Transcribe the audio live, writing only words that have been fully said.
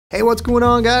Hey, what's going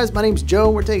on, guys? My name's Joe.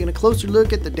 We're taking a closer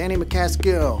look at the Danny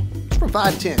Macaskill. It's from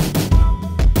 510.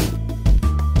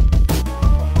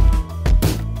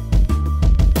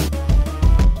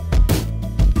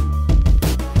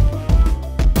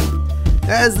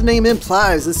 As the name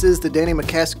implies, this is the Danny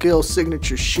Macaskill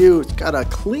signature shoe. It's got a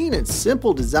clean and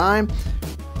simple design,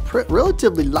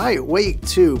 relatively lightweight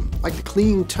too. Like the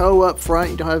clean toe up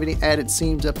front, you don't have any added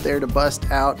seams up there to bust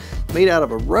out. Made out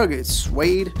of a rugged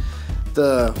suede.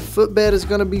 The footbed is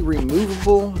going to be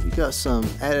removable. You got some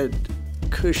added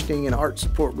cushioning and arch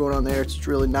support going on there. It's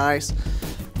really nice.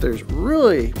 There's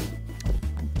really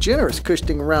generous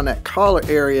cushioning around that collar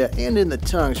area and in the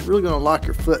tongue. It's really going to lock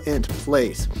your foot into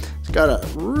place. It's got a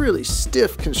really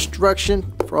stiff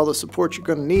construction for all the support you're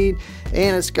going to need,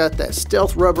 and it's got that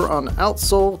stealth rubber on the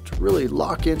outsole to really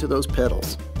lock into those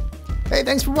pedals. Hey,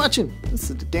 thanks for watching. This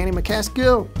is the Danny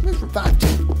Macaskill. This is from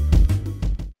 510.